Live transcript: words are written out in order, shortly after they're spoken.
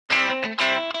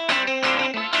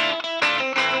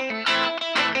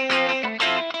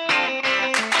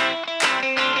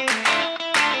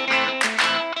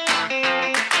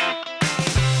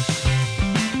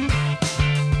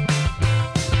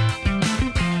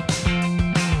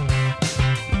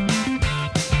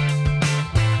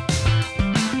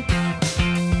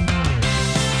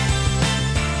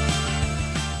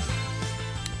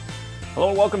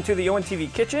welcome to the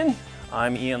ONTV Kitchen.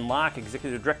 I'm Ian Locke,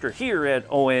 Executive Director here at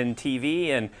ONTV,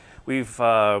 and we've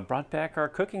brought back our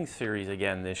cooking series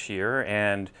again this year.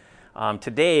 And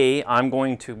today I'm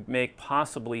going to make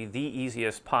possibly the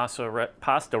easiest pasta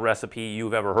recipe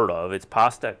you've ever heard of. It's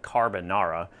pasta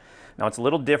carbonara. Now it's a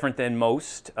little different than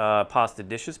most pasta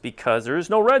dishes because there is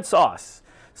no red sauce.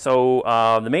 So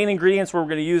the main ingredients we're going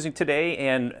to be using today,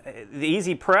 and the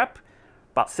easy prep,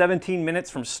 about 17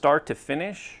 minutes from start to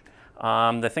finish.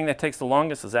 The thing that takes the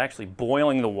longest is actually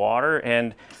boiling the water,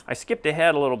 and I skipped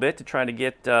ahead a little bit to try to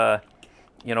get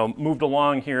moved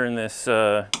along here in this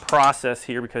process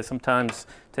here, because sometimes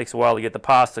it takes a while to get the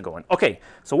pasta going. Okay,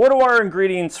 so what are our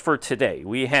ingredients for today?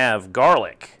 We have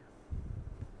garlic,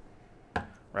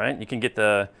 right? You can get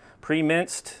the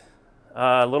pre-minced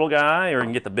little guy, or you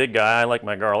can get the big guy. I like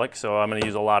my garlic, so I'm going to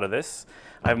use a lot of this.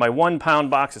 I have my 1-pound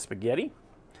box of spaghetti.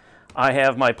 I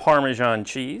have my Parmesan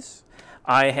cheese.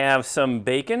 I have some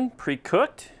bacon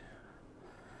pre-cooked.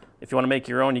 If you want to make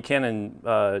your own, you can,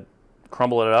 and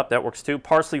crumble it up. That works too.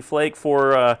 Parsley flake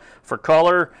for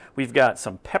color. We've got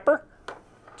some pepper,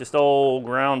 just old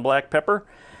ground black pepper,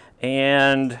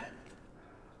 and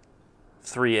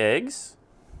 3 eggs.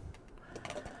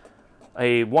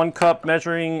 A 1-cup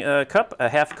measuring cup, a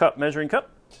 1/2 cup measuring cup,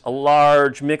 a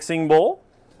large mixing bowl,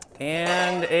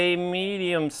 and a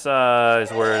medium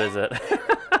size, where is it?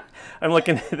 I'm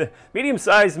looking at the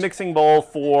medium-sized mixing bowl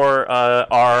for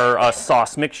our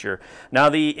sauce mixture. Now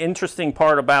the interesting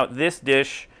part about this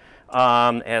dish,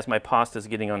 as my pasta is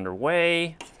getting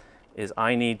underway, is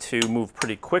I need to move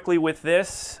pretty quickly with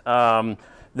this. The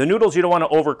noodles, you don't want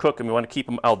to overcook them. You want to keep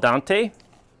them al dente.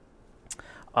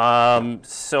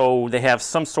 So they have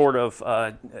some sort of,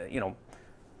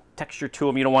 texture to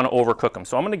them. You don't want to overcook them.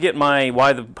 So I'm going to get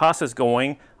while the pasta's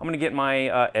going, I'm going to get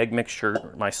my egg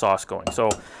mixture, my sauce going. So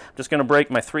I'm just going to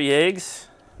break my 3 eggs.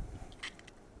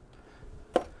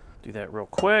 Do that real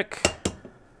quick.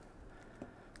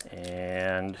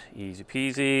 And easy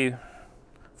peasy.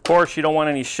 Of course, you don't want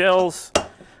any shells.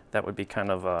 That would be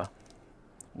kind of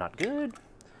not good.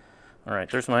 All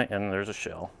right, and there's a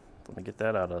shell. Let me get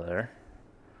that out of there.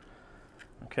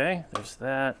 Okay, there's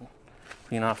that.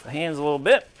 Clean off the hands a little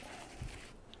bit.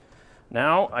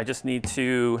 Now I just need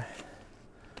to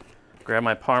grab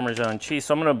my Parmesan cheese.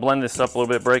 So I'm going to blend this up a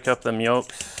little bit, break up them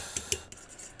yolks.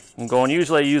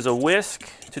 Usually I use a whisk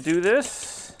to do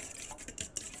this,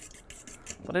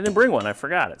 but I didn't bring one. I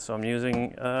forgot it. So I'm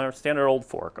using a standard old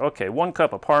fork. Okay, 1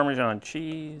 cup of Parmesan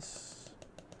cheese.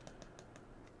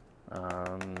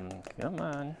 Come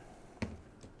on.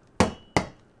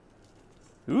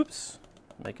 Oops,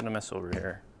 making a mess over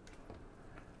here.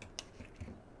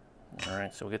 All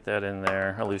right, so we'll get that in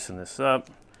there. I'll loosen this up.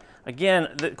 Again,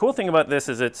 the cool thing about this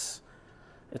is it's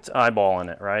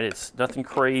eyeballing it, right? It's nothing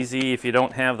crazy. If you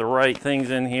don't have the right things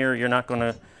in here, you're not going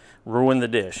to ruin the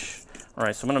dish. All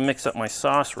right, so I'm going to mix up my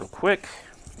sauce real quick.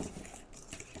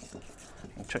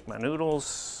 And check my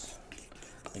noodles.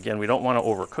 Again, we don't want to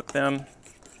overcook them.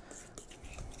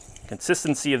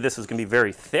 Consistency of this is going to be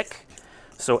very thick.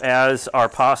 So as our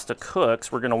pasta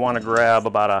cooks, we're going to want to grab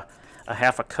about a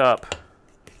 1/2 cup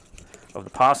of the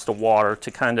pasta water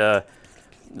to kind of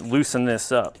loosen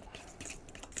this up.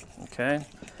 Okay,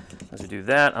 as we do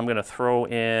that, I'm going to throw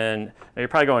in, now you're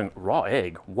probably going, raw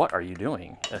egg, what are you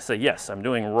doing? I say, yes, I'm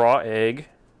doing raw egg.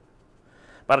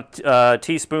 About a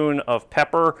teaspoon of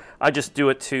pepper. I just do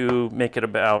it to make it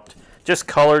about just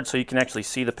colored so you can actually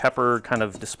see the pepper kind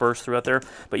of dispersed throughout there.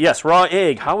 But yes, raw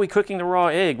egg. How are we cooking the raw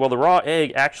egg? Well, the raw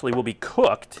egg actually will be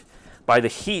cooked by the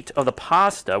heat of the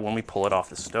pasta when we pull it off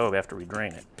the stove after we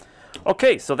drain it.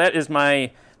 Okay, so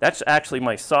that's actually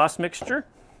my sauce mixture.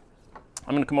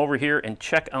 I'm going to come over here and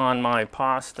check on my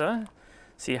pasta,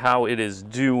 see how it is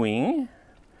doing.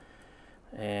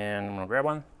 And I'm going to grab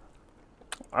one.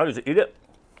 I'll just eat it.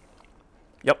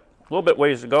 Yep, a little bit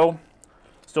ways to go.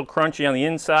 Still crunchy on the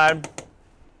inside.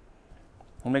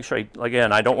 I'll make sure,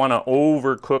 again, I don't want to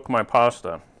overcook my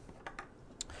pasta.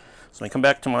 So when I come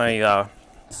back to my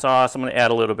sauce, I'm going to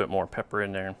add a little bit more pepper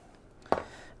in there.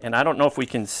 And I don't know if we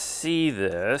can see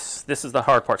this. This is the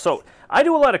hard part. So I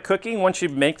do a lot of cooking. Once you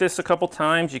make this a couple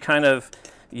times, you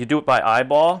do it by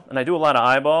eyeball. And I do a lot of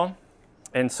eyeball.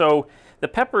 And so the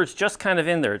pepper is just kind of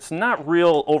in there. It's not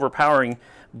real overpowering,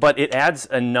 but it adds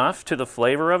enough to the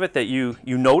flavor of it that you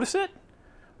notice it.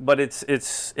 But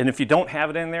and if you don't have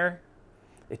it in there,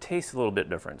 it tastes a little bit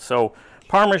different. So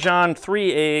Parmesan,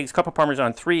 3 eggs, cup of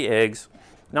Parmesan, 3 eggs.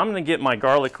 Now I'm going to get my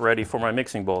garlic ready for my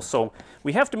mixing bowl. So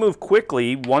we have to move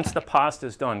quickly once the pasta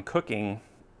is done cooking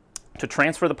to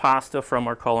transfer the pasta from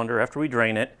our colander after we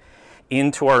drain it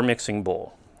into our mixing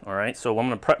bowl. All right, so I'm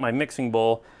going to prep my mixing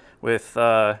bowl with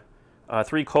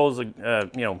 3 cloves of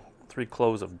 3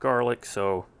 cloves of garlic.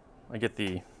 So I get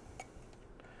the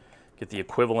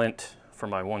equivalent for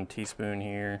my 1 teaspoon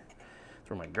here.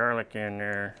 Throw my garlic in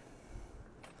there,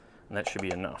 and that should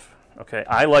be enough. Okay,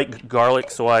 I like garlic,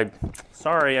 so I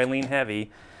lean heavy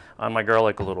on my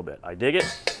garlic a little bit. I dig it.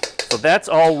 So that's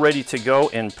all ready to go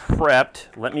and prepped.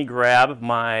 Let me grab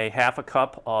my 1/2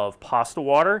 cup of pasta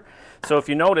water. So if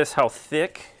you notice how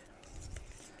thick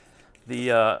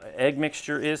the egg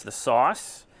mixture is, the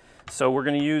sauce, so we're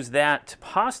going to use that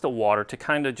pasta water to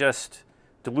kind of just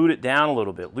dilute it down a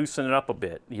little bit, loosen it up a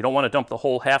bit. You don't want to dump the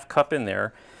whole 1/2 cup in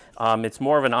there. It's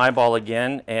more of an eyeball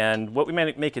again, and what we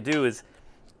make it do is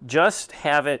just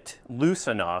have it loose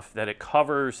enough that it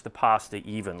covers the pasta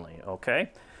evenly,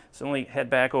 okay? So let me head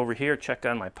back over here, check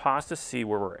on my pasta, see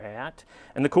where we're at.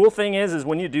 And the cool thing is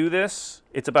when you do this,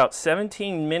 it's about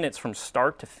 17 minutes from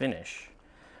start to finish.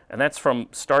 And that's from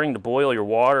starting to boil your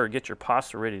water, get your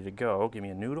pasta ready to go. Give me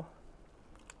a noodle.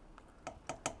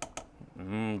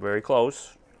 Very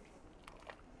close.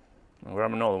 I'll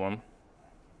grab another one.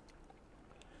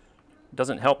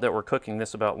 Doesn't help that we're cooking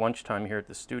this about lunchtime here at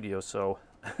the studio, so.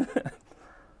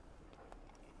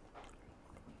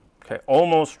 Okay,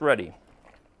 almost ready.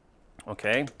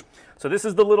 Okay, so this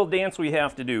is the little dance we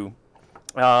have to do.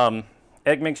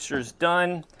 Egg mixture's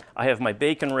done. I have my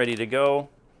bacon ready to go,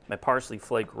 my parsley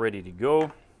flake ready to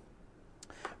go.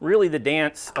 Really the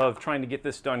dance of trying to get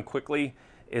this done quickly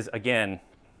is, again,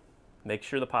 make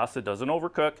sure the pasta doesn't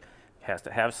overcook. It has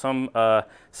to have some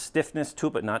stiffness to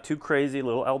it, but not too crazy, a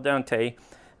little al dente.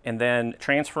 And then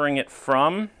transferring it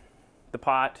from the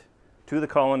pot to the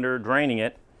colander, draining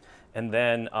it, and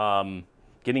then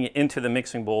getting it into the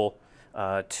mixing bowl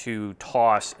to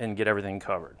toss and get everything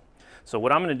covered. So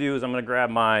what I'm going to do is I'm going to grab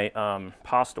my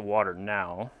pasta water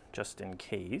now, just in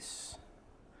case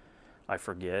I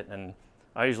forget. And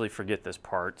I usually forget this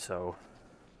part, so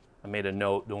I made a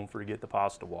note, don't forget the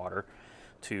pasta water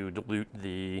to dilute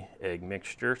the egg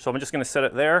mixture. So I'm just going to set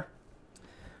it there.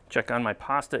 Check on my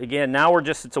pasta again. Now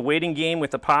it's a waiting game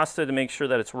with the pasta to make sure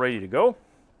that it's ready to go.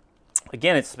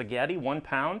 Again, it's spaghetti, 1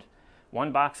 pound.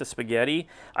 1 box of spaghetti.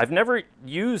 I've never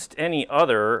used any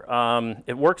other.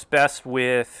 It works best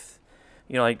with,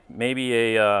 like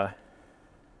maybe a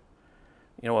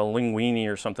linguine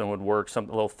or something would work,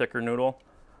 something a little thicker noodle.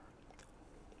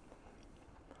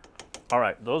 All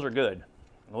right, those are good.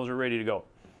 Those are ready to go.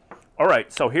 All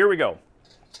right, so here we go.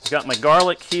 Got my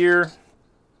garlic here.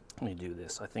 Let me do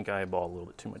this. I think I eyeball a little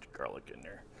bit too much garlic in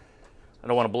there. I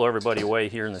don't want to blow everybody away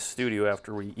here in the studio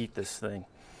after we eat this thing.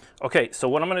 Okay, so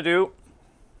what I'm going to do,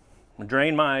 I'm going to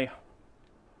drain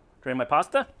my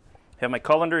pasta. Have my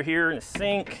colander here in the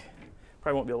sink.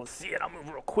 Probably won't be able to see it. I'll move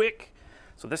real quick.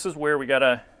 So this is where we got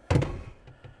to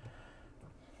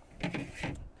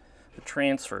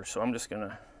transfer. So I'm just going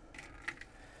to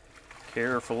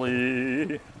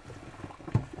carefully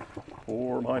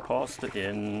pour my pasta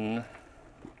in.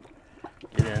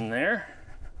 Get in there.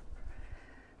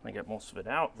 I get most of it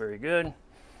out. Very good.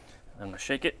 I'm going to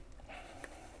shake it.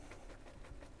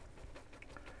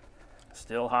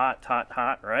 Still hot, hot,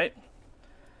 hot, right? Then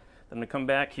I'm going to come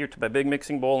back here to my big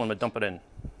mixing bowl and I'm going to dump it in.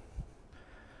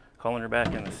 Colander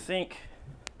back in the sink.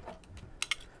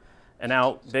 And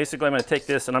now, basically, I'm going to take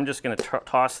this and I'm just going to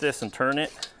toss this and turn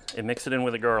it and mix it in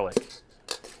with the garlic.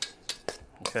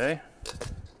 Okay?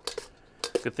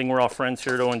 Good thing we're all friends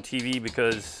here at ONTV,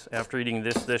 because after eating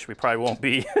this dish, we probably won't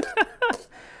be.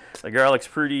 The garlic's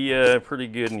pretty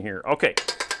good in here. Okay,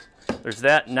 there's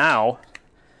that. Now,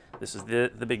 this is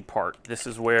the big part. This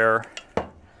is where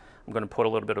I'm going to put a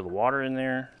little bit of the water in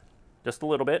there. Just a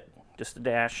little bit, just a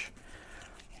dash.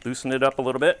 Loosen it up a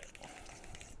little bit.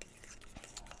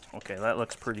 Okay, that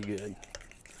looks pretty good.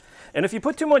 And if you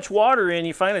put too much water in,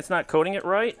 you find it's not coating it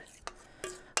right.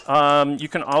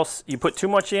 You put too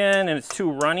much in and it's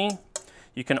too runny.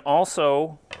 You can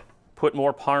also put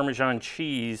more Parmesan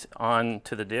cheese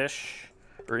onto the dish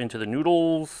or into the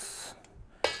noodles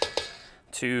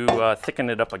to thicken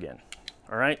it up again.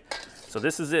 All right, so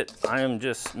this is it. I am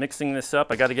just mixing this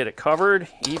up. I got to get it covered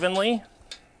evenly.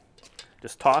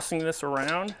 Just tossing this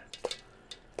around.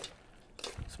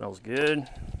 Smells good.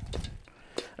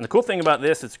 And the cool thing about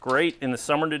this, it's great in the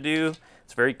summer to do.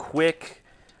 It's very quick.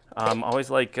 Always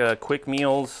like quick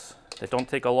meals that don't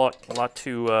take a lot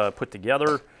to put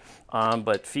together,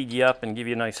 but feed you up and give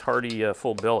you a nice hearty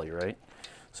full belly, right?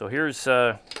 So here's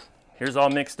all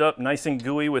mixed up, nice and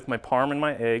gooey with my parm and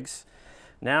my eggs.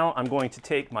 Now I'm going to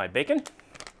take my bacon,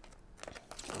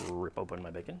 rip open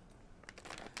my bacon,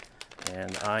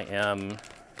 and I am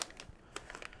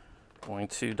going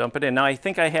to dump it in. Now I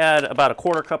think I had about a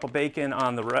 1/4 cup of bacon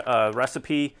on the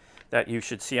recipe. that you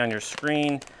should see on your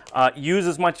screen. Use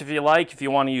as much if you like. If you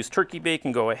want to use turkey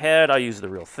bacon, go ahead. I use the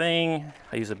real thing.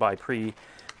 I use it by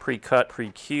pre-cut,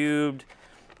 pre-cubed.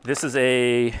 This is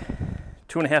a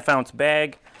 2.5 ounce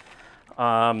bag.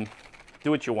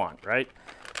 Do what you want, right?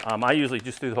 I usually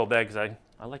just do the whole bag because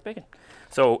I like bacon.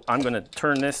 So I'm going to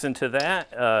turn this into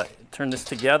that, turn this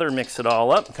together, mix it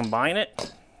all up, combine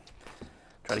it.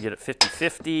 Try to get it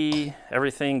 50-50.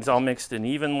 Everything's all mixed in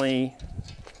evenly.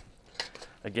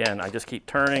 Again, I just keep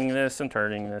turning this and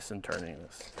turning this and turning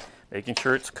this, making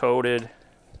sure it's coated.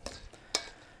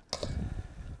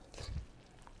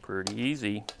 Pretty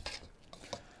easy.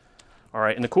 All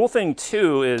right, and the cool thing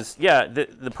too is, yeah,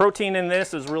 the protein in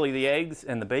this is really the eggs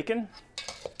and the bacon.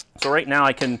 So right now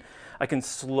I can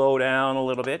slow down a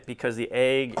little bit because the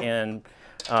egg and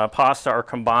pasta are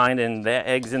combined and that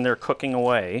egg's in there cooking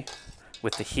away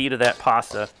with the heat of that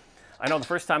pasta. I know the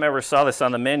first time I ever saw this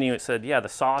on the menu, it said, yeah, the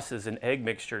sauce is an egg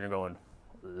mixture, and you're going,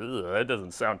 ugh, that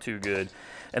doesn't sound too good.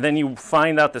 And then you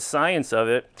find out the science of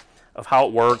it, of how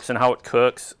it works and how it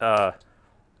cooks.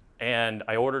 And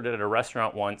I ordered it at a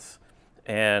restaurant once,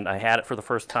 and I had it for the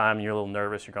first time, and you're a little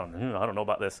nervous. You're going, I don't know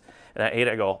about this. And I ate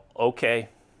it, I go, okay,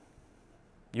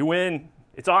 you win.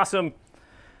 It's awesome.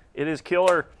 It is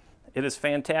killer. It is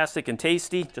fantastic and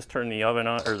tasty. Just turn the oven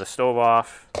on, or the stove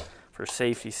off for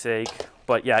safety's sake.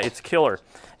 But yeah, it's killer.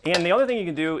 And the other thing you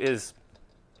can do is,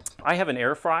 I have an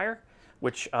air fryer,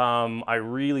 which I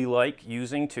really like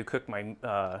using to cook my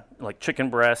like chicken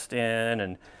breast in,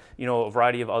 and a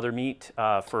variety of other meat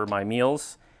for my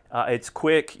meals. It's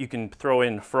quick. You can throw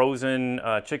in frozen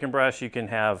chicken breast. You can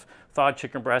have thawed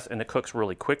chicken breast, and it cooks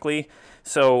really quickly.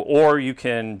 So, or you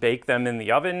can bake them in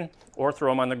the oven, or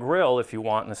throw them on the grill if you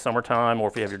want in the summertime, or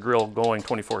if you have your grill going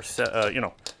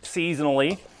 24/7,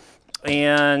 seasonally.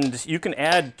 And you can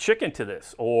add chicken to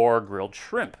this, or grilled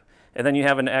shrimp, and then you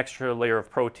have an extra layer of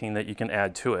protein that you can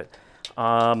add to it.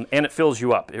 And it fills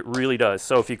you up. It really does.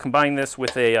 So if you combine this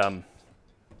with a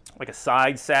like a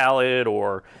side salad,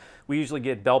 or we usually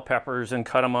get bell peppers and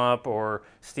cut them up, or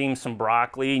steam some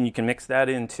broccoli, and you can mix that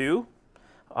in too.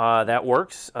 That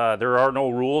works. There are no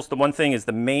rules. The one thing is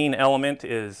the main element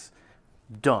is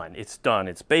done. It's done.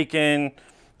 It's bacon,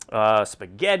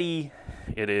 spaghetti,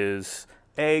 it is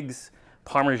eggs,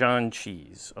 Parmesan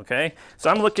cheese, okay? So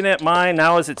I'm looking at mine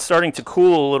now as it's starting to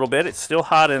cool a little bit. It's still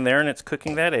hot in there, and it's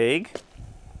cooking that egg.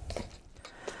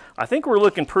 I think we're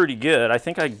looking pretty good. I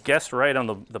think I guessed right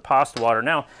on the pasta water.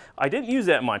 Now, I didn't use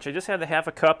that much. I just had the half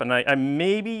a cup, and I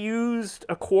maybe used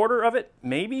a quarter of it,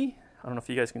 maybe. I don't know if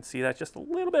you guys can see that, just a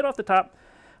little bit off the top.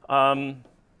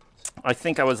 I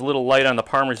think I was a little light on the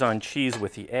Parmesan cheese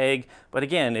with the egg, but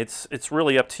again, it's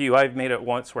really up to you. I've made it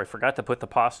once where I forgot to put the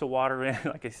pasta water in,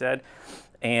 like I said,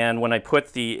 and when I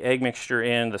put the egg mixture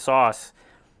in the sauce,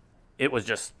 it was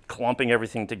just clumping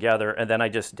everything together, and then I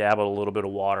just dabbled a little bit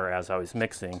of water as I was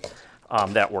mixing.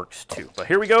 That works too. But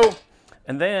here we go,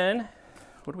 and then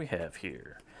what do we have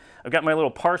here? I've got my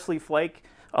little parsley flake.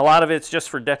 A lot of it's just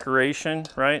for decoration,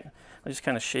 right? I just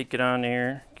kind of shake it on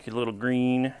there, get a little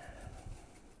green.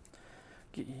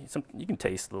 You can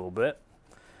taste a little bit.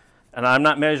 And I'm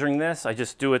not measuring this, I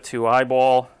just do it to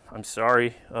eyeball. I'm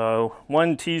sorry,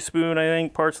 1 teaspoon, I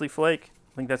think, parsley flake.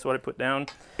 I think that's what I put down.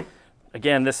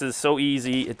 Again, this is so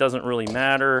easy, it doesn't really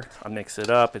matter. I mix it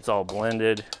up, it's all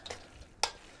blended.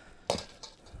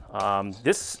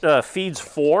 This feeds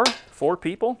four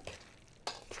people,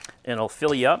 and it'll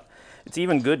fill you up. It's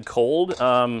even good cold.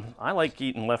 I like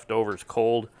eating leftovers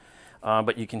cold,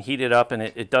 but you can heat it up, and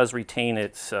it does retain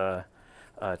its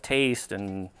taste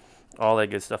and all that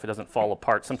good stuff. It doesn't fall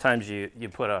apart. Sometimes you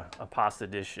put a pasta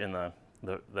dish in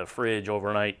the fridge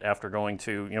overnight after going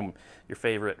to your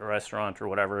favorite restaurant or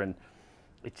whatever, and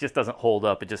it just doesn't hold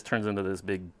up. It just turns into this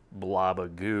big blob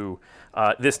of goo.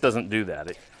 This doesn't do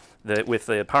that. With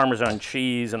the Parmesan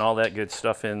cheese and all that good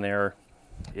stuff in there,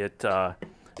 it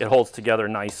holds together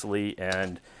nicely,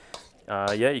 and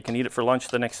yeah, you can eat it for lunch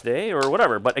the next day or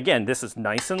whatever. But again, this is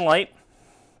nice and light.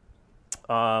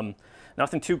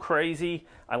 Nothing too crazy.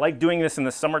 I like doing this in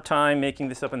the summertime, making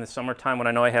this up in the summertime when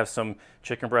I know I have some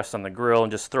chicken breast on the grill,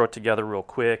 and just throw it together real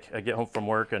quick. I get home from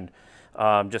work and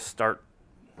just start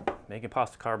making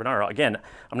pasta carbonara. Again,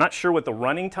 I'm not sure what the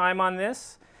running time on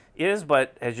this is,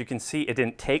 but as you can see, it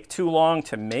didn't take too long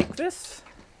to make this.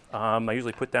 I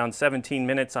usually put down 17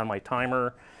 minutes on my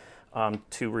timer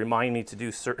to remind me to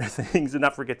do certain things and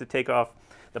not forget to take off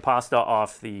the pasta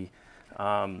off the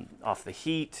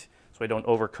heat, so I don't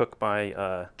overcook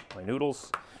my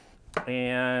noodles.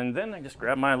 And then I just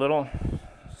grab my little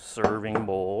serving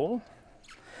bowl.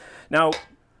 Now,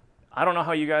 I don't know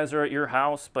how you guys are at your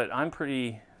house, but I'm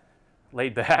pretty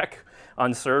laid back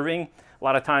on serving. A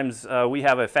lot of times we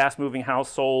have a fast-moving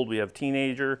household. We have a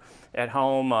teenager at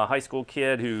home, a high school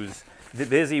kid who's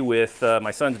busy with,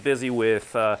 my son's busy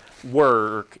with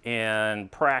work and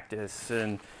practice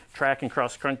and track and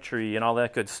cross country and all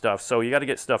that good stuff. So you got to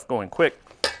get stuff going quick.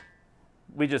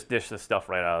 We just dish this stuff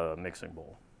right out of the mixing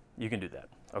bowl. You can do that,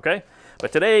 okay?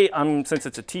 But today, since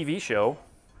it's a TV show,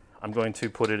 I'm going to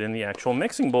put it in the actual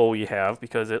mixing bowl we have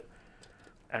because it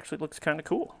actually looks kind of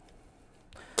cool.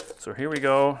 So here we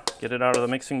go, get it out of the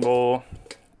mixing bowl.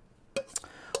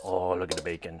 Oh, look at the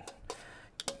bacon.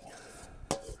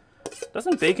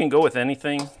 Doesn't bacon go with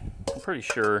anything? I'm pretty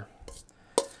sure.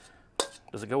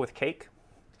 Does it go with cake?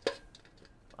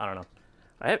 I don't know.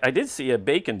 I did see a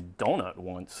bacon donut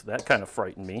once. That kind of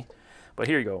frightened me. But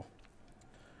here you go.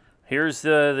 Here's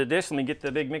the dish. Let me get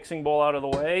the big mixing bowl out of the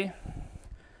way.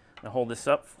 Now hold this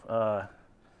up for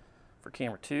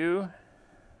camera 2.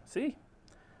 See?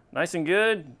 Nice and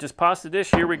good, just pasta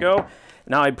dish, here we go.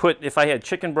 Now if I had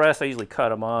chicken breasts, I usually cut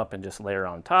them up and just layer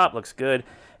on top, looks good.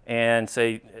 And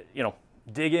say, you know,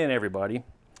 dig in everybody.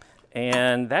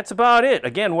 And that's about it.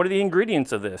 Again, what are the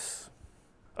ingredients of this?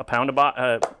 A pound of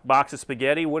box of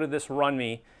spaghetti, what did this run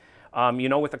me? You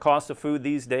know, with the cost of food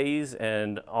these days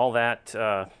and all that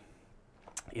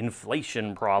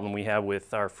inflation problem we have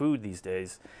with our food these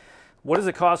days, what does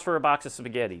it cost for a box of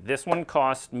spaghetti? This one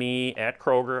cost me at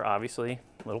Kroger, obviously,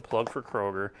 little plug for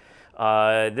Kroger.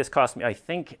 This cost me, I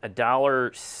think,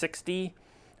 $1.60.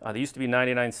 They used to be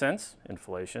 99 cents,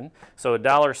 inflation. So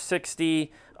 $1.60.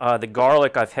 The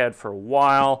garlic I've had for a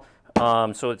while,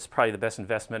 so it's probably the best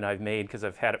investment I've made because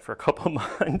I've had it for a couple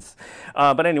months.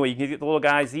 But anyway, you can get the little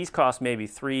guys. These cost maybe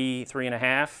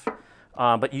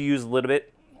 $3.50, but you use a little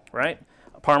bit, right?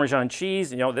 Parmesan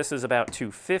cheese, you know, this is about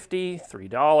 $2.50,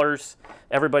 $3.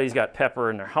 Everybody's got pepper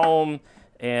in their home,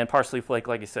 and parsley flake,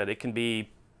 like I said, it can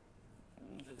be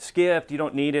skipped. You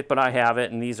don't need it, but I have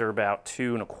it, and these are about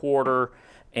 $2.25.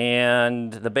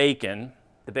 And the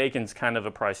bacon's kind of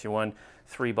a pricey one,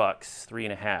 $3,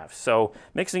 $3.50. So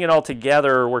mixing it all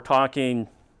together, we're talking,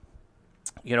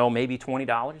 you know, maybe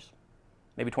 $20,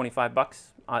 maybe $25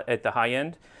 at the high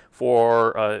end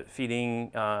for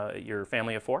feeding your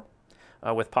family of 4.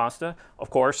 With pasta,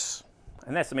 of course,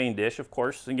 and that's the main dish, of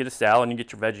course. You get a salad and you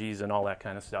get your veggies and all that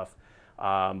kind of stuff.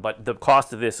 But the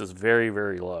cost of this is very,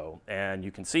 very low. And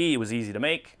you can see it was easy to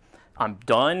make. I'm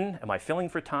done. Am I filling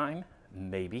for time?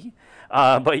 Maybe.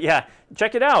 But yeah,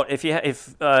 check it out. If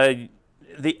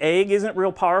the egg isn't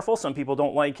real powerful, some people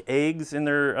don't like eggs in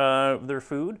their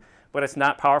food, but it's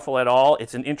not powerful at all.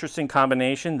 It's an interesting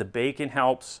combination. The bacon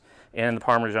helps, and the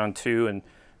Parmesan too. And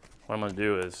what I'm going to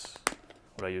do is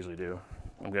what I usually do.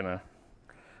 I'm going to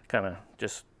kind of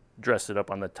just dress it up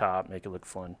on the top, make it look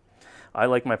fun. I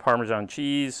like my Parmesan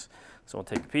cheese, so we'll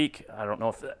take a peek. I don't know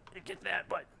if you get that,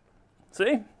 but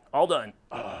see? All done.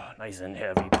 Oh, nice and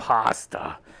heavy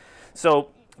pasta. So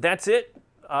that's it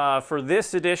for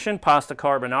this edition, Pasta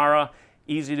Carbonara.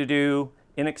 Easy to do,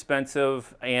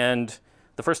 inexpensive, and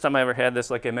the first time I ever had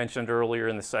this, like I mentioned earlier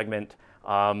in the segment,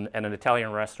 at an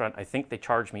Italian restaurant, I think they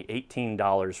charged me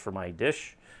 $18 for my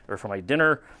dish, or for my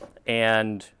dinner,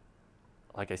 and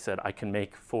like I said, I can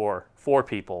make for 4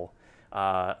 people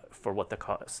for what the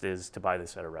cost is to buy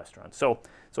this at a restaurant. So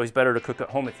it's always better to cook at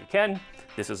home if you can.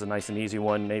 This is a nice and easy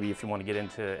one. Maybe if you want to get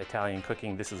into Italian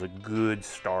cooking, this is a good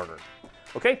starter.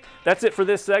 Okay, that's it for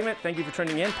this segment. Thank you for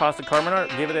tuning in. Pasta Carbonara,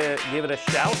 give it a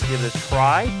shout, give it a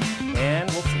try,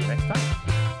 and we'll see you next time.